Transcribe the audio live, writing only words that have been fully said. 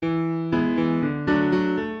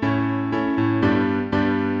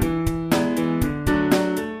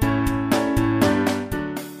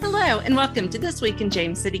and welcome to This Week in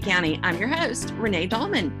James City County. I'm your host, Renee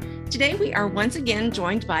Dahlman. Today, we are once again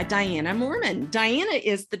joined by Diana Moorman. Diana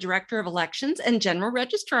is the Director of Elections and General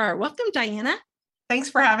Registrar. Welcome, Diana. Thanks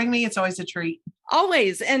for having me. It's always a treat.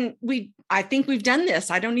 Always. And I think we've done this.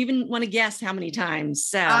 I don't even want to guess how many times.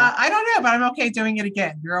 So I don't know, but I'm okay doing it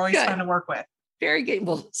again. You're always fun to work with. Very good.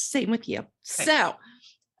 Well, same with you. Thanks. So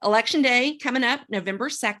Election Day coming up November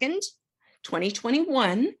 2nd,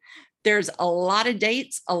 2021. There's a lot of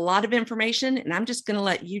dates, a lot of information, and I'm just going to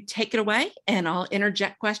let you take it away, and I'll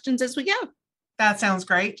interject questions as we go. That sounds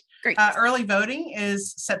great. Great. Early voting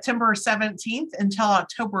is September 17th until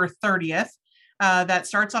October 30th. That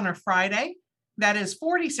starts on a Friday. That is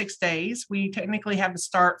 46 days. We technically have to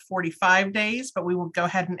start 45 days, but we will go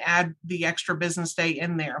ahead and add the extra business day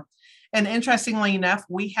in there. And interestingly enough,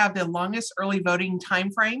 we have the longest early voting time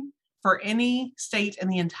frame for any state in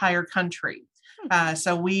the entire country.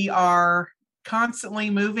 So we are constantly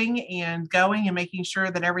moving and going and making sure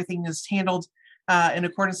that everything is handled in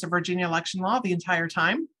accordance to Virginia election law the entire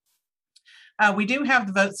time. We do have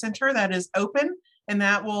the vote center that is open, and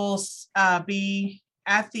that will be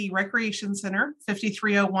at the Recreation Center,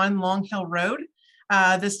 5301 Long Hill Road.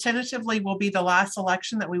 This tentatively will be the last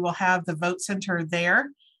election that we will have the vote center there.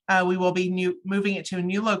 We will be moving it to a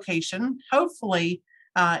new location, hopefully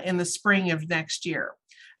in the spring of next year.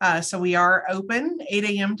 So we are open 8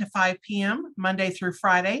 a.m. to 5 p.m. Monday through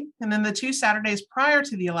Friday. And then the 2 Saturdays prior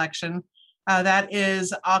to the election, that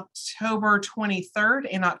is October 23rd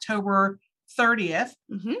and October 30th.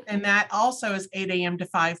 Mm-hmm. And that also is 8 a.m. to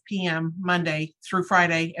 5 p.m. Monday through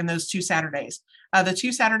Friday and those 2 Saturdays. The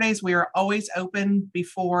 2 Saturdays, we are always open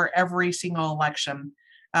before every single election,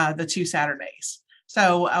 the 2 Saturdays.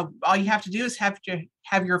 So all you have to do is have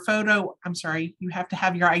your photo. I'm sorry, you have to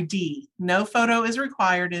have your ID. No photo is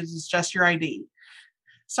required. It is just your ID.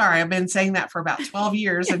 Sorry, I've been saying that for about 12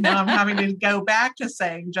 years, and now I'm having to go back to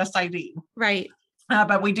saying just ID. Right.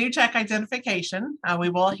 But we do check identification. We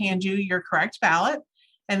will hand you your correct ballot,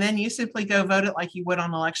 and then you simply go vote it like you would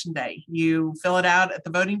on election day. You fill it out at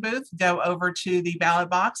the voting booth, go over to the ballot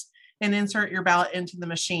box, and insert your ballot into the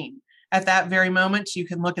machine. At that very moment, you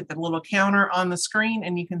can look at the little counter on the screen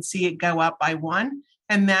and you can see it go up by 1.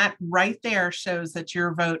 And that right there shows that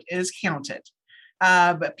your vote is counted.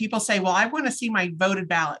 But people say, well, I want to see my voted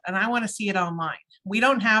ballot and I want to see it online. We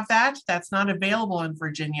don't have that. That's not available in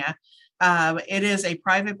Virginia. It is a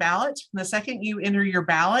private ballot. The second you enter your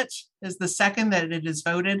ballot is the second that it is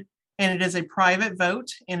voted, and it is a private vote,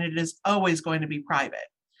 and it is always going to be private.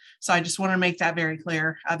 So I just want to make that very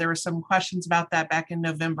clear. There were some questions about that back in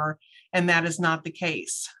November, and that is not the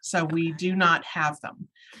case. So we do not have them.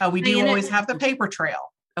 We do always have the paper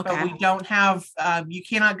trail, but we don't have, you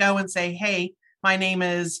cannot go and say, hey, my name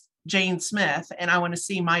is Jane Smith, and I want to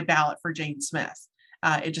see my ballot for Jane Smith.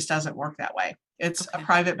 It just doesn't work that way. It's a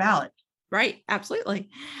private ballot. Right.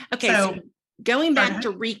 Absolutely. Okay. So going back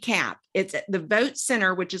to recap, it's at the Vote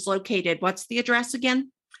Center, which is located, what's the address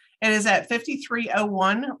again? It is at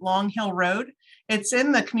 5301 Long Hill Road. It's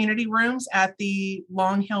in the community rooms at the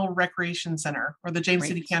Long Hill Recreation Center, or the James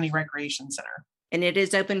City County Recreation Center. And it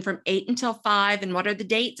is open from 8 until 5. And what are the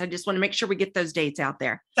dates? I just want to make sure we get those dates out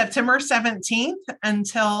there. September 17th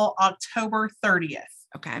until October 30th.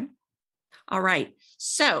 Okay. All right.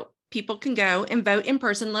 So people can go and vote in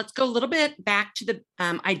person. Let's go a little bit back to the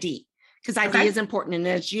ID, because ID is important. And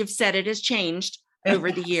as you've said, it has changed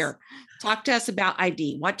over the year. Talk to us about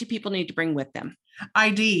ID. What do people need to bring with them?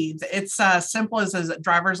 ID, it's simple as a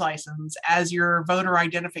driver's license, as your voter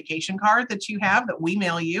identification card that you have that we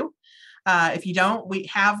mail you. If you don't, we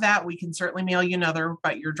have that. We can certainly mail you another,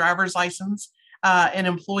 but your driver's license, an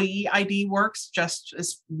employee ID works just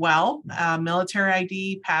as well. Military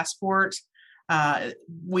ID, passport.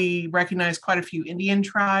 We recognize quite a few Indian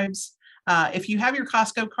tribes. If you have your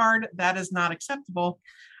Costco card, that is not acceptable,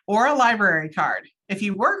 or a library card. If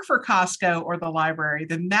you work for Costco or the library,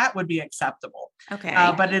 then that would be acceptable. Okay.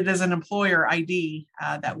 But it is an employer ID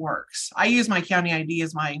that works. I use my county ID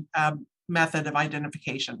as my method of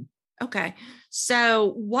identification. Okay.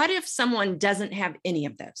 So what if someone doesn't have any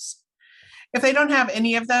of those? If they don't have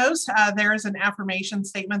any of those, there is an affirmation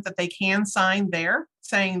statement that they can sign there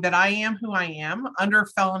saying that I am who I am under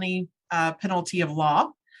felony penalty of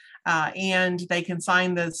law. And they can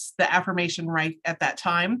sign the affirmation right at that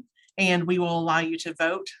time, and we will allow you to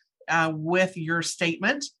vote with your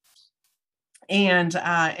statement. And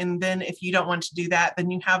then if you don't want to do that, then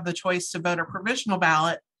you have the choice to vote a provisional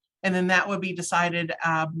ballot, and then that would be decided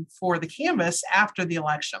for the canvass after the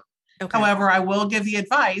election. Okay. However, I will give the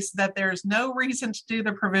advice that there's no reason to do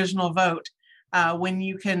the provisional vote when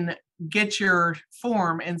you can get your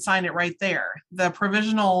form and sign it right there. The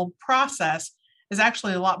provisional process is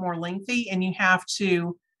actually a lot more lengthy, and you have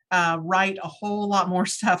to write a whole lot more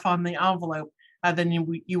stuff on the envelope than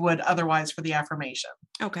you would otherwise for the affirmation.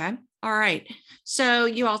 Okay. All right. So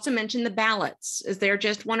you also mentioned the ballots. Is there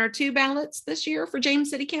just 1 or 2 ballots this year for James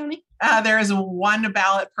City County? There is 1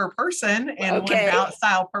 ballot per person and 1 ballot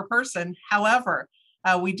style per person. However,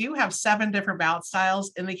 we do have 7 different ballot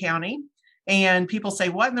styles in the county. And people say,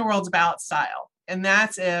 what in the world's a ballot style? And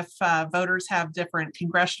that's if voters have different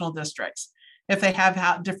congressional districts, if they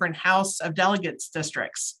have different House of Delegates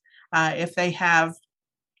districts, if they have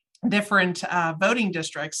different voting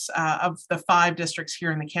districts of the 5 districts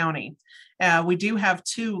here in the county. We do have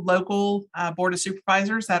 2 local Board of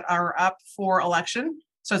Supervisors that are up for election.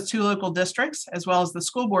 So it's 2 local districts as well as the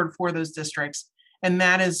school board for those districts. And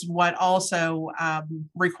that is what also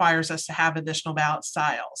requires us to have additional ballot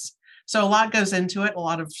styles. So a lot goes into it, a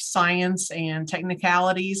lot of science and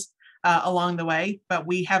technicalities along the way, but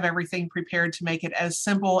we have everything prepared to make it as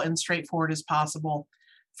simple and straightforward as possible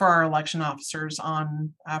for our election officers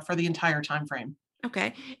on for the entire time frame.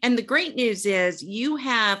 Okay. And the great news is you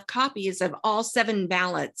have copies of all 7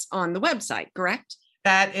 ballots on the website, correct?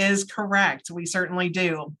 That is correct. We certainly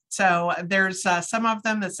do. So there's some of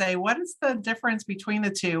them that say, what is the difference between the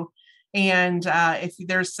 2? And if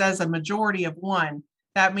there says a majority of 1,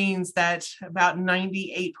 that means that about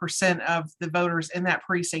 98% of the voters in that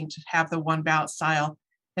precinct have the 1 ballot style,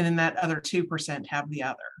 and then that other 2% have the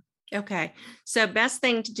other. Okay. So best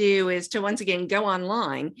thing to do is to once again go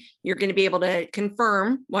online. You're going to be able to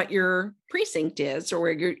confirm what your precinct is or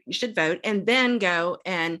where you should vote, and then go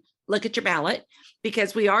and look at your ballot,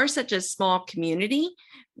 because we are such a small community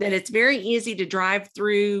that it's very easy to drive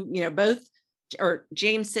through, both or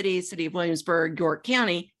James City, City of Williamsburg, York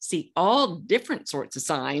County, see all different sorts of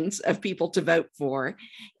signs of people to vote for.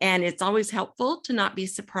 And it's always helpful to not be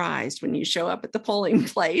surprised when you show up at the polling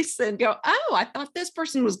place and go, oh, I thought this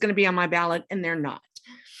person was going to be on my ballot and they're not.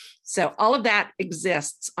 So all of that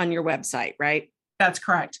exists on your website, right? That's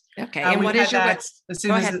correct. Okay. And what is your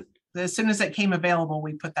website? As soon as it came available,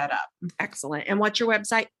 we put that up. Excellent. And what's your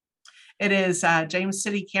website? It is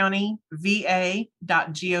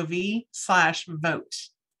jamescitycountyva.gov/vote.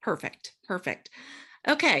 Perfect.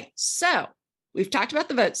 Okay. So we've talked about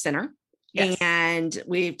the vote center. Yes. And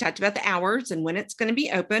we've talked about the hours and when it's going to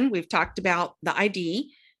be open. We've talked about the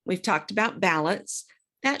ID. We've talked about ballots.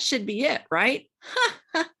 That should be it, right?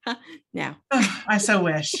 No. I so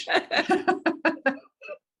wish.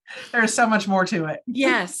 There's so much more to it.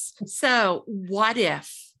 Yes. So what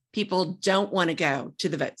if people don't want to go to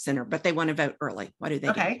the vote center, but they want to vote early? What do they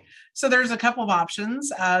do? Okay. So there's a couple of options.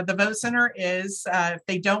 The vote center is, if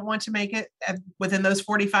they don't want to make it within those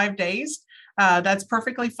 45 days, that's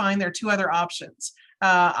perfectly fine. There are 2 other options.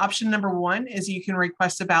 Option number 1 is you can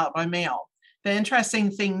request a ballot by mail. The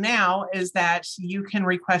interesting thing now is that you can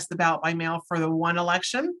request the ballot by mail for the 1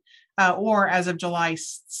 election, or as of July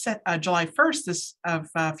 1st,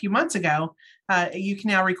 a few months ago, you can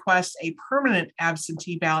now request a permanent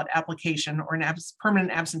absentee ballot application or an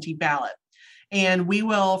permanent absentee ballot. And we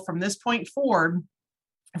will, from this point forward,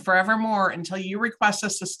 forevermore, until you request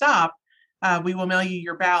us to stop, we will mail you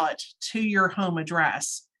your ballot to your home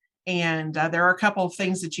address. And there are a couple of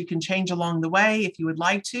things that you can change along the way if you would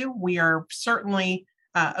like to. We are certainly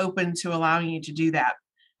open to allowing you to do that.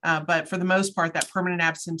 But for the most part, that permanent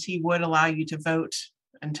absentee would allow you to vote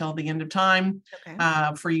until the end of time,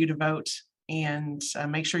 for you to vote and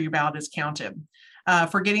make sure your ballot is counted.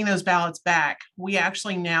 For getting those ballots back, we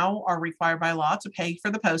actually now are required by law to pay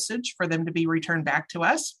for the postage for them to be returned back to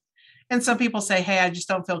us. And some people say, hey, I just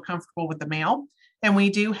don't feel comfortable with the mail. And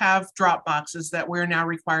we do have drop boxes that we're now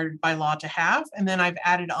required by law to have. And then I've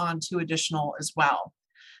added on 2 additional as well.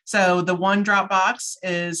 So the 1 drop box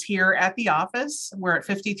is here at the office. We're at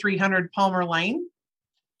 5300 Palmer Lane.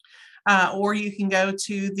 Or you can go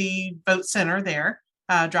to the vote center there,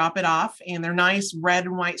 drop it off. And they're nice red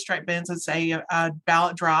and white striped bins that say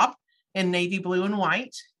ballot drop in navy blue and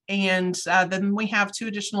white. And then we have 2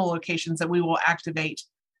 additional locations that we will activate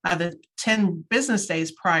the 10 business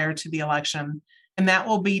days prior to the election. And that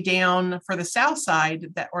will be down for the south side,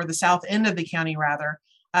 or the south end of the county, rather.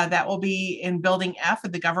 That will be in Building F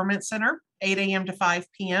at the Government Center, 8 a.m. to 5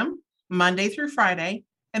 p.m., Monday through Friday.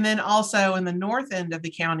 And then also in the north end of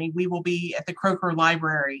the county, we will be at the Croker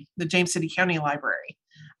Library, the James City County Library.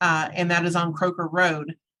 And that is on Croker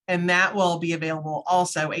Road. And that will be available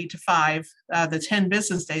also 8 to 5, the 10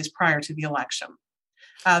 business days prior to the election.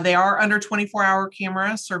 They are under 24-hour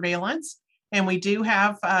camera surveillance. And we do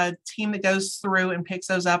have a team that goes through and picks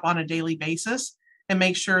those up on a daily basis. and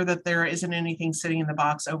make sure that there isn't anything sitting in the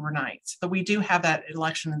box overnight. So we do have that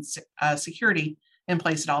election security in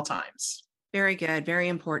place at all times. Very good. Very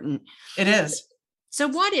important. It is. So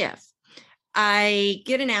what if I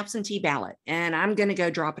get an absentee ballot and I'm going to go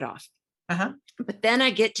drop it off? But then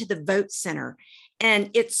I get to the vote center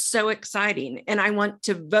and it's so exciting and I want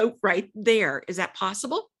to vote right there. Is that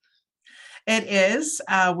possible? It is.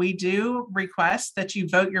 We do request that you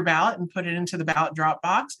vote your ballot and put it into the ballot drop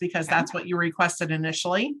box because that's what you requested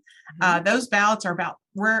initially. Those ballots are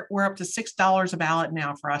we're up to $6 a ballot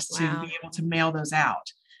now for us to be able to mail those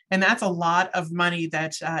out. And that's a lot of money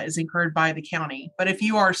that is incurred by the county. But if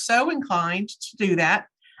you are so inclined to do that,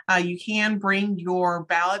 you can bring your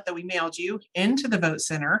ballot that we mailed you into the vote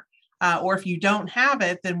center. Or if you don't have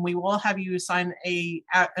it, then we will have you sign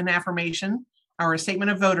an affirmation or a statement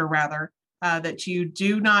of voter rather, that you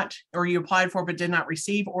do not, or you applied for but did not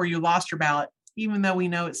receive, or you lost your ballot, even though we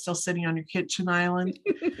know it's still sitting on your kitchen island.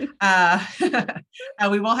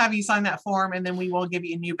 We will have you sign that form and then we will give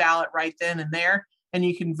you a new ballot right then and there, and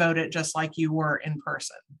you can vote it just like you were in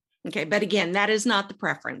person. Okay. But again, that is not the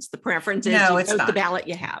preference. The preference is no, you it's vote not. the ballot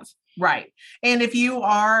you have. Right. And if you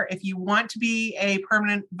want to be a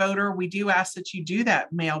permanent voter, we do ask that you do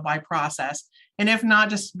that mail by process. And if not,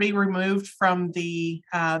 just be removed from the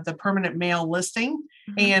permanent mail listing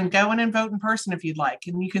and go in and vote in person if you'd like.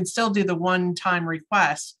 And you can still do the one-time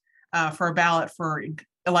request for a ballot for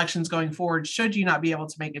elections going forward, should you not be able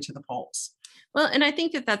to make it to the polls. Well, and I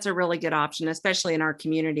think that that's a really good option, especially in our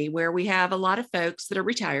community where we have a lot of folks that are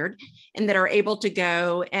retired and that are able to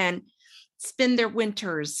go and spend their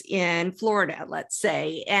winters in Florida, let's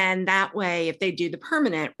say. And that way, if they do the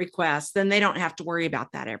permanent request, then they don't have to worry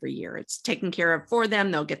about that every year. It's taken care of for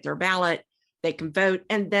them. They'll get their ballot, they can vote,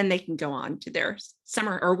 and then they can go on to their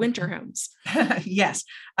summer or winter homes. Yes.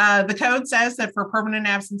 The code says that for permanent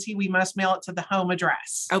absentee, we must mail it to the home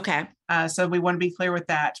address. Okay. So we want to be clear with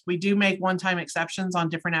that. We do make one-time exceptions on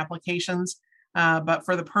different applications. But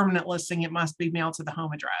for the permanent listing, it must be mailed to the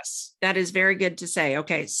home address. That is very good to say.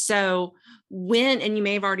 Okay. So and you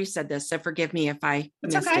may have already said this, so forgive me if I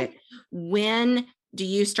missed it. When do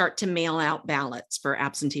you start to mail out ballots for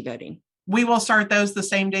absentee voting? We will start those the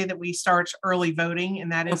same day that we start early voting,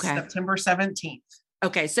 and that is September 17th.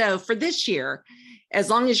 Okay. So for this year, as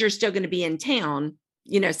long as you're still going to be in town,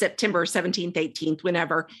 September 17th, 18th,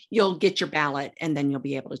 whenever, you'll get your ballot and then you'll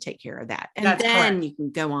be able to take care of that. And That's then correct. You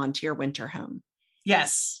can go on to your winter home.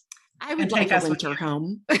 Yes. I would like a winter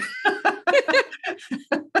home.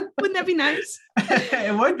 Wouldn't that be nice?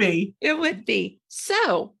 It would be. It would be.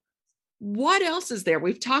 So what else is there?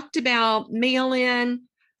 We've talked about mail-in.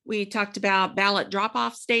 We talked about ballot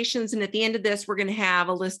drop-off stations. And at the end of this, we're going to have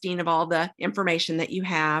a listing of all the information that you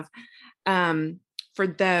have for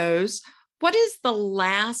those. What is the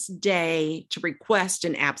last day to request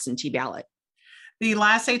an absentee ballot? The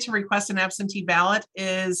last day to request an absentee ballot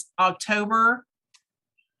is October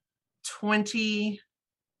 22nd.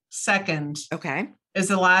 Okay. Is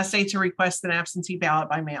the last day to request an absentee ballot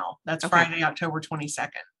by mail. That's Friday, October 22nd.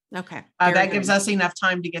 Okay. That gives us enough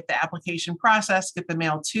time to get the application processed, get the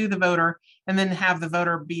mail to the voter, and then have the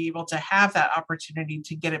voter be able to have that opportunity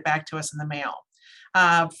to get it back to us in the mail.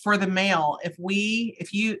 For the mail, if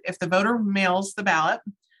the voter mails the ballot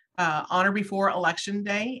on or before election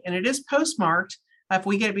day, and it is postmarked, if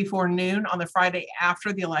we get it before noon on the Friday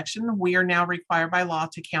after the election, we are now required by law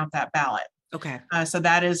to count that ballot. Okay. So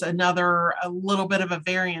that is a little bit of a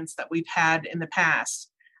variance that we've had in the past.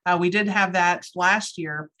 We did have that last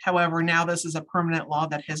year. However, now this is a permanent law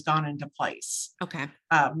that has gone into place. Okay.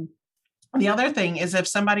 The other thing is if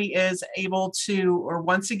somebody is able to or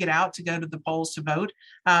wants to get out to go to the polls to vote,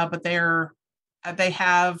 but they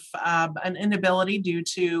have an inability due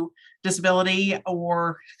to disability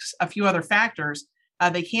or a few other factors,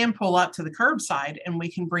 they can pull up to the curbside and we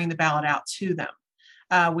can bring the ballot out to them.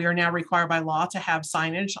 We are now required by law to have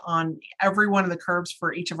signage on every one of the curbs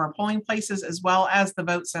for each of our polling places, as well as the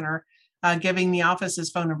vote center, giving the office's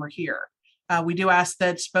phone number here. We do ask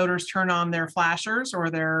that voters turn on their flashers or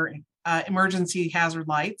their emergency hazard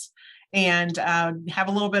lights and have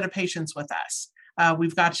a little bit of patience with us.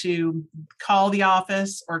 We've got to call the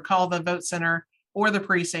office or call the vote center or the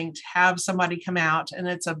precinct, have somebody come out, and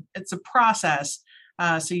it's a process.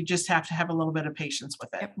 So you just have to have a little bit of patience with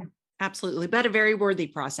it. Yep. Absolutely. But a very worthy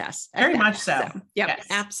process. Very much so. Yes.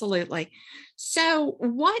 Absolutely. So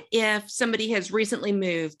what if somebody has recently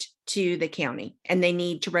moved to the county and they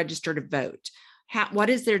need to register to vote? What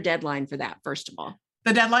is their deadline for that, first of all?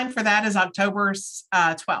 The deadline for that is October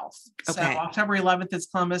 12th. Okay. So October 11th is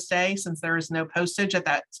Columbus Day. Since there is no postage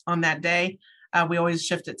on that day, we always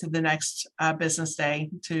shift it to the next business day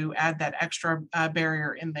to add that extra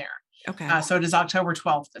barrier in there. Okay. So it is October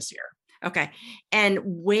 12th this year. Okay. And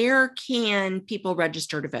where can people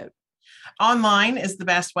register to vote? Online is the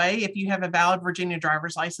best way. If you have a valid Virginia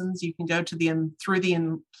driver's license, you can go to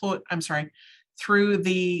through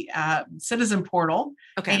the citizen portal.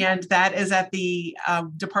 Okay. And that is at the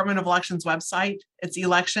Department of Elections website. It's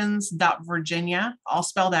elections.virginia, all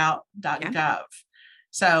spelled out, .gov.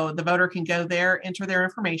 So the voter can go there, enter their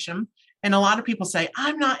information. And a lot of people say,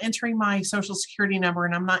 I'm not entering my social security number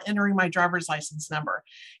and I'm not entering my driver's license number.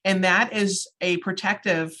 And that is a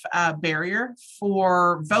protective barrier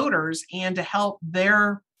for voters and to help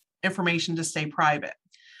their information to stay private.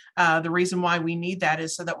 The reason why we need that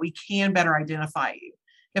is so that we can better identify you.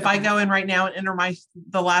 If I go in right now and enter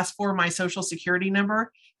the last four of my social security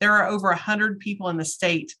number, there are over 100 people in the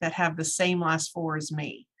state that have the same last four as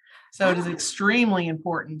me. So it is extremely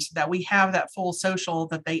important that we have that full social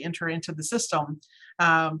that they enter into the system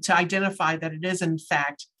to identify that it is in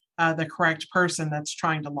fact the correct person that's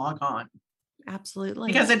trying to log on.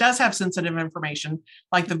 Absolutely. Because it does have sensitive information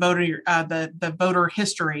like the voter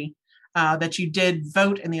history that you did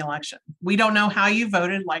vote in the election. We don't know how you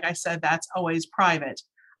voted. Like I said, that's always private,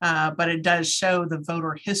 but it does show the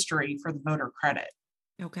voter history for the voter credit.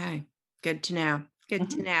 Okay. Good to know. Good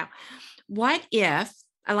to know. What if,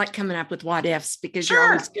 I like coming up with what ifs because you're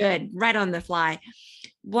always good, right on the fly.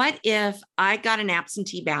 What if I got an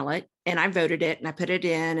absentee ballot and I voted it and I put it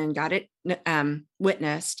in and got it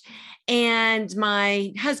witnessed, and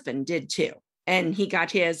my husband did too, and he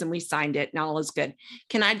got his and we signed it and all is good.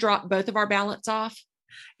 Can I drop both of our ballots off?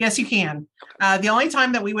 Yes, you can. The only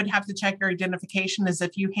time that we would have to check your identification is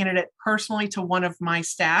if you handed it personally to one of my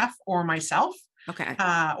staff or myself,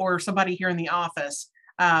 or somebody here in the office.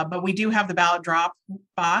 But we do have the ballot drop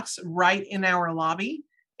box right in our lobby.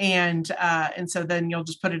 And so then you'll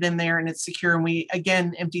just put it in there and it's secure. And we,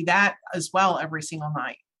 again, empty that as well every single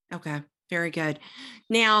night. Okay. Very good.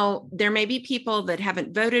 Now, there may be people that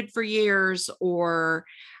haven't voted for years or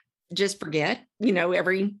just forget,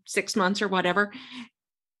 every 6 months or whatever.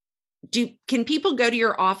 Can people go to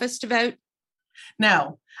your office to vote?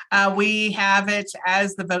 No, we have it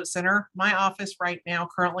as the vote center. My office right now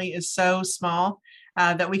currently is so small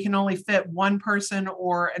that we can only fit one person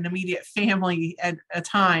or an immediate family at a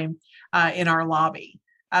time in our lobby.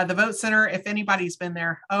 The vote center, if anybody's been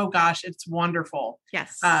there, oh gosh, it's wonderful.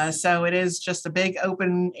 Yes. So it is just a big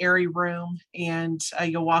open airy room, and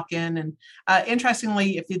you'll walk in. And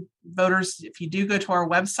interestingly, if you do go to our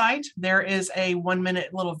website, there is a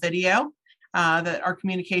 1-minute little video that our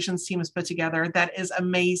communications team has put together that is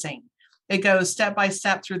amazing. It goes step by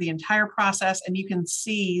step through the entire process, and you can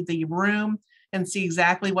see the room and see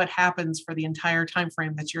exactly what happens for the entire time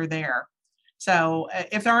frame that you're there. So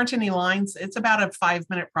if there aren't any lines, it's about a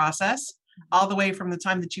 5-minute process, all the way from the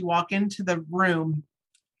time that you walk into the room,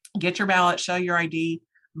 get your ballot, show your ID,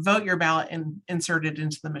 vote your ballot, and insert it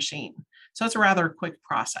into the machine. So it's a rather quick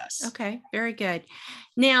process. Okay, very good.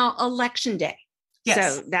 Now, election day.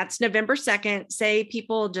 Yes. So that's November 2nd. Say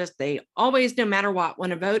people they always, no matter what,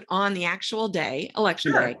 want to vote on the actual day,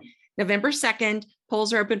 election day. November 2nd,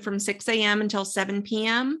 polls are open from 6 a.m. until 7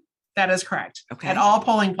 p.m. That is correct. Okay. At all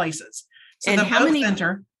polling places. So and the vote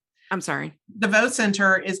center. I'm sorry. The vote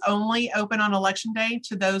center is only open on election day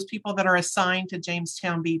to those people that are assigned to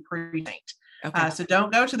Jamestown B precinct. Okay. So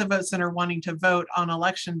don't go to the vote center wanting to vote on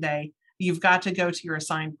election day. You've got to go to your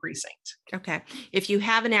assigned precinct. Okay. If you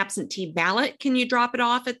have an absentee ballot, can you drop it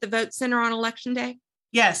off at the vote center on election day?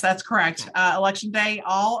 Yes, that's correct. Election day,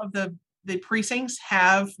 all of the precincts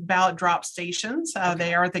have ballot drop stations.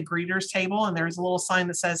 They are at the greeters table, and there's a little sign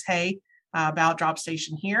that says, hey, ballot drop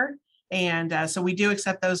station here. And so we do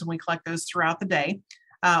accept those and we collect those throughout the day.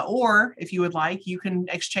 Or if you would like, you can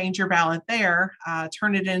exchange your ballot there,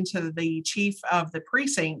 turn it into the chief of the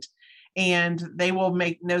precinct, and they will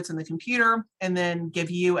make notes in the computer and then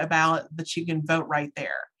give you a ballot that you can vote right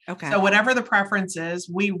there. Okay. So whatever the preference is,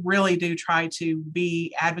 we really do try to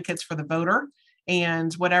be advocates for the voter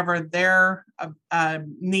and whatever their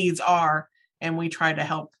needs are, and we try to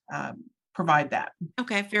help provide that.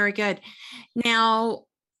 Okay, very good. Now,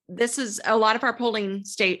 this is a lot of our polling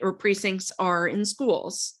state or precincts are in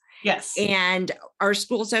schools. Yes. And are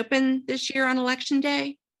schools open this year on election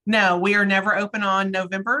day? No, we are never open on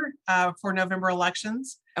November for November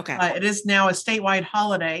elections. Okay. It is now a statewide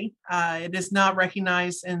holiday. It is not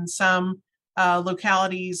recognized in some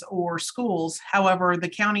localities or schools. However, the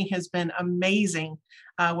county has been amazing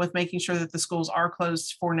with making sure that the schools are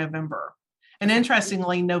closed for November. And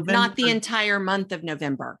interestingly, November. Not the entire month of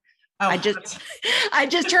November. I just I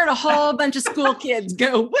just heard a whole bunch of school kids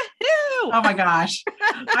go, woohoo! Oh my gosh.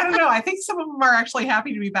 I don't know. I think some of them are actually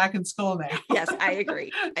happy to be back in school now. Yes, I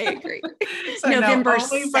agree. So November no,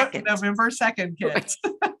 only 2nd. November 2nd, kids.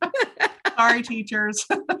 Sorry, teachers.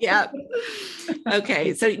 Yep.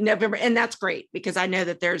 Okay. So November, and that's great because I know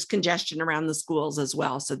that there's congestion around the schools as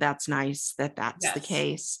well. So that's nice that that's the Yes.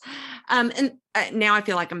 case. And now I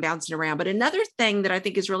feel like I'm bouncing around. But another thing that I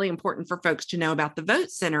think is really important for folks to know about the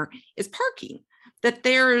vote center is parking. That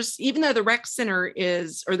there's, even though the rec center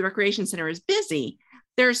is, or the recreation center is busy,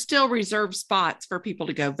 there's still reserved spots for people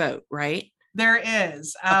to go vote, right? There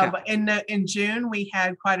is. Okay. In June, we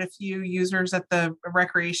had quite a few users at the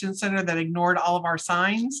recreation center that ignored all of our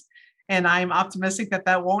signs. And I'm optimistic that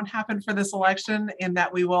that won't happen for this election and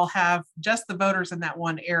that we will have just the voters in that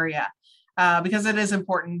one area because it is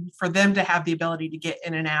important for them to have the ability to get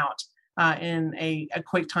in and out in a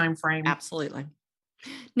quick time frame. Absolutely.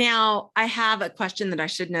 Now, I have a question that I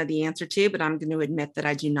should know the answer to, but I'm going to admit that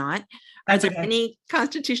I do not. Are there any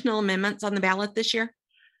constitutional amendments on the ballot this year?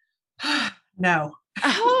 No.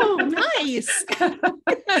 Oh, nice.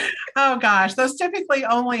 Oh gosh, those typically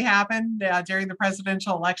only happen during the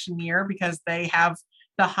presidential election year because they have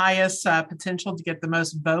the highest potential to get the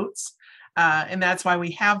most votes. And that's why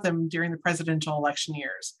we have them during the presidential election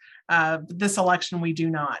years. This election, we do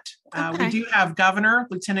not. We do have governor,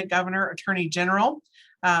 lieutenant governor, attorney general,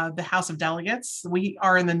 the House of Delegates. We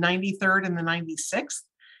are in the 93rd and the 96th.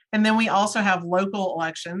 And then we also have local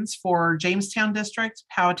elections for Jamestown District,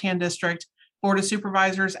 Powhatan District, Board of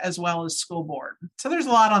Supervisors, as well as school board. So there's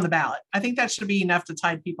a lot on the ballot. I think that should be enough to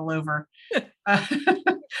tide people over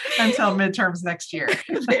until midterms next year.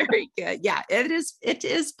 Very good. Yeah, it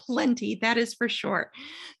is plenty. That is for sure.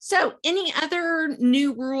 So any other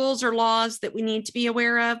new rules or laws that we need to be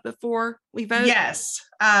aware of before we vote? Yes.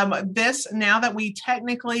 Now that we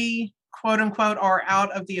technically, quote unquote, are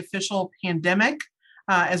out of the official pandemic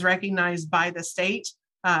as recognized by the state,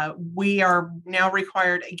 we are now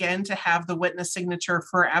required again to have the witness signature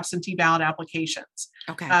for absentee ballot applications.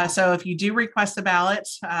 Okay. So if you do request a ballot,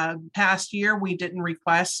 past year we didn't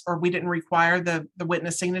request or we didn't require the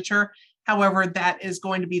witness signature. However, that is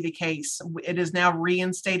going to be the case. It is now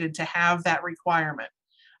reinstated to have that requirement.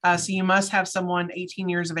 So you must have someone 18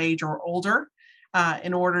 years of age or older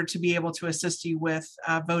in order to be able to assist you with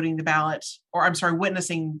voting the ballot, or I'm sorry,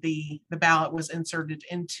 witnessing the ballot was inserted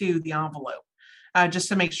into the envelope. Just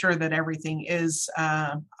to make sure that everything is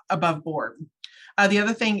above board. The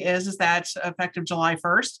other thing is that effective July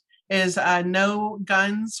 1st is no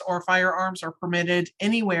guns or firearms are permitted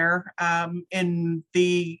anywhere in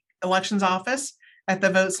the elections office, at the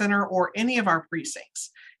vote center, or any of our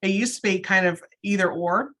precincts. It used to be kind of either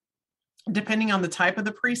or, depending on the type of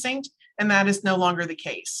the precinct, and that is no longer the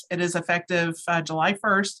case. It is effective July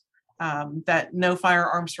 1st. That no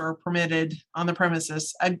firearms are permitted on the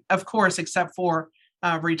premises, of course, except for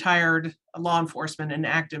retired law enforcement and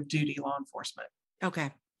active duty law enforcement.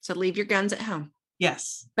 Okay. So leave your guns at home.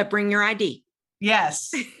 Yes. But bring your ID.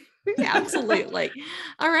 Yes. Absolutely.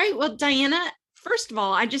 All right. Well, Diana, first of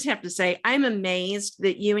all, I just have to say, I'm amazed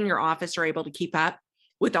that you and your office are able to keep up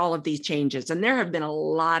with all of these changes. And there have been a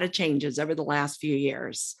lot of changes over the last few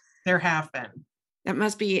years. There have been. That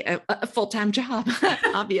must be a full-time job,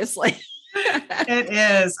 obviously. It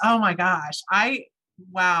is. Oh my gosh.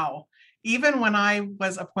 Wow. Even when I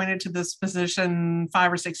was appointed to this position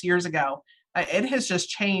 5 or 6 years ago, it has just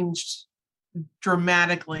changed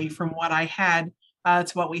dramatically from what I had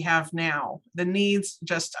to what we have now. The needs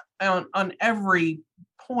just on every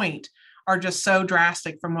point are just so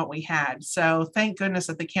drastic from what we had. So thank goodness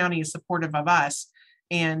that the county is supportive of us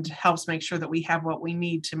and helps make sure that we have what we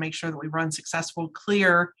need to make sure that we run successful,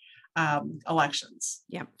 clear elections.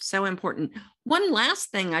 Yeah, so important. One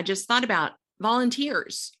last thing I just thought about,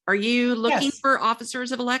 volunteers. Are you looking for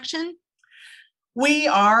officers of election? We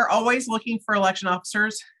are always looking for election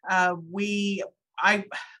officers. I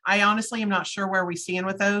honestly am not sure where we stand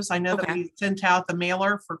with those. I know that we sent out the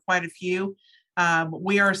mailer for quite a few.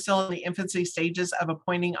 We are still in the infancy stages of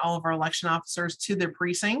appointing all of our election officers to their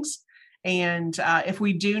precincts. And if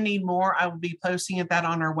we do need more, I will be posting that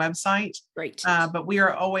on our website. Great. But we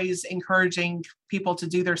are always encouraging people to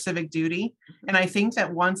do their civic duty. And I think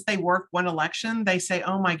that once they work one election, they say,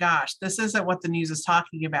 oh my gosh, this isn't what the news is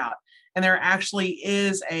talking about. And there actually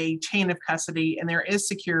is a chain of custody, and there is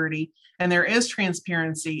security, and there is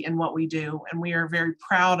transparency in what we do. And we are very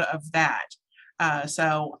proud of that.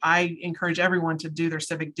 So I encourage everyone to do their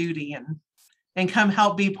civic duty and come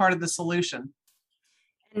help be part of the solution.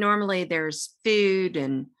 Normally there's food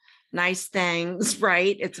and nice things,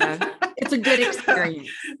 right? It's It's a good experience.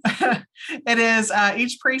 It is.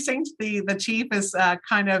 Each precinct, the chief is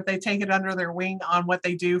they take it under their wing on what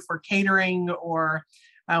they do for catering, or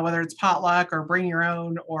whether it's potluck or bring your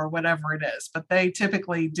own or whatever it is. But they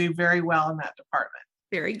typically do very well in that department.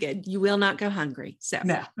 Very good. You will not go hungry. So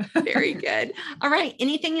no. Very good. All right.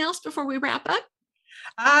 Anything else before we wrap up?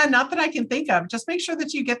 Not that I can think of. Just make sure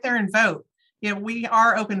that you get there and vote. We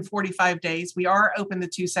are open 45 days. We are open the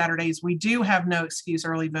 2 Saturdays. We do have no excuse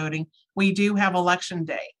early voting. We do have election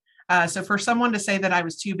day. So for someone to say that I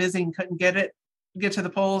was too busy and couldn't get to the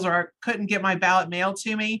polls, or couldn't get my ballot mailed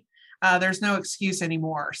to me, there's no excuse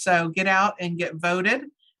anymore. So get out and get voted.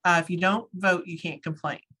 If you don't vote, you can't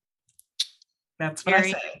complain. That's what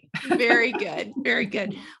I say. Very good. Very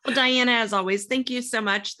good. Well, Diana, as always, thank you so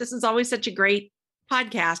much. This is always such a great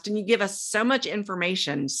podcast, and you give us so much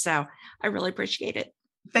information. So I really appreciate it.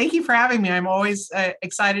 Thank you for having me. I'm always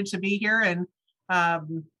excited to be here, and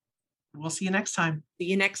we'll see you next time. See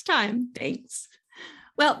you next time. Thanks.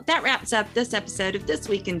 Well, that wraps up this episode of This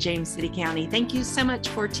Week in James City County. Thank you so much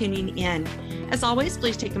for tuning in. As always,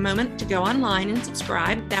 please take a moment to go online and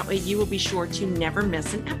subscribe. That way you will be sure to never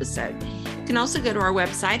miss an episode. You can also go to our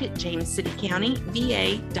website at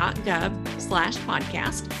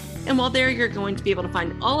jamescitycountyva.gov/podcast. And while there, you're going to be able to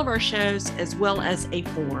find all of our shows, as well as a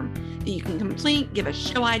form that you can complete, give us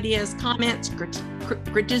show ideas, comments,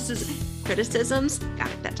 criticisms.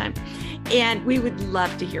 Got it that time. And we would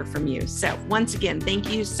love to hear from you. So once again,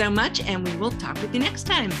 thank you so much, and we will talk with you next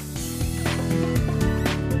time.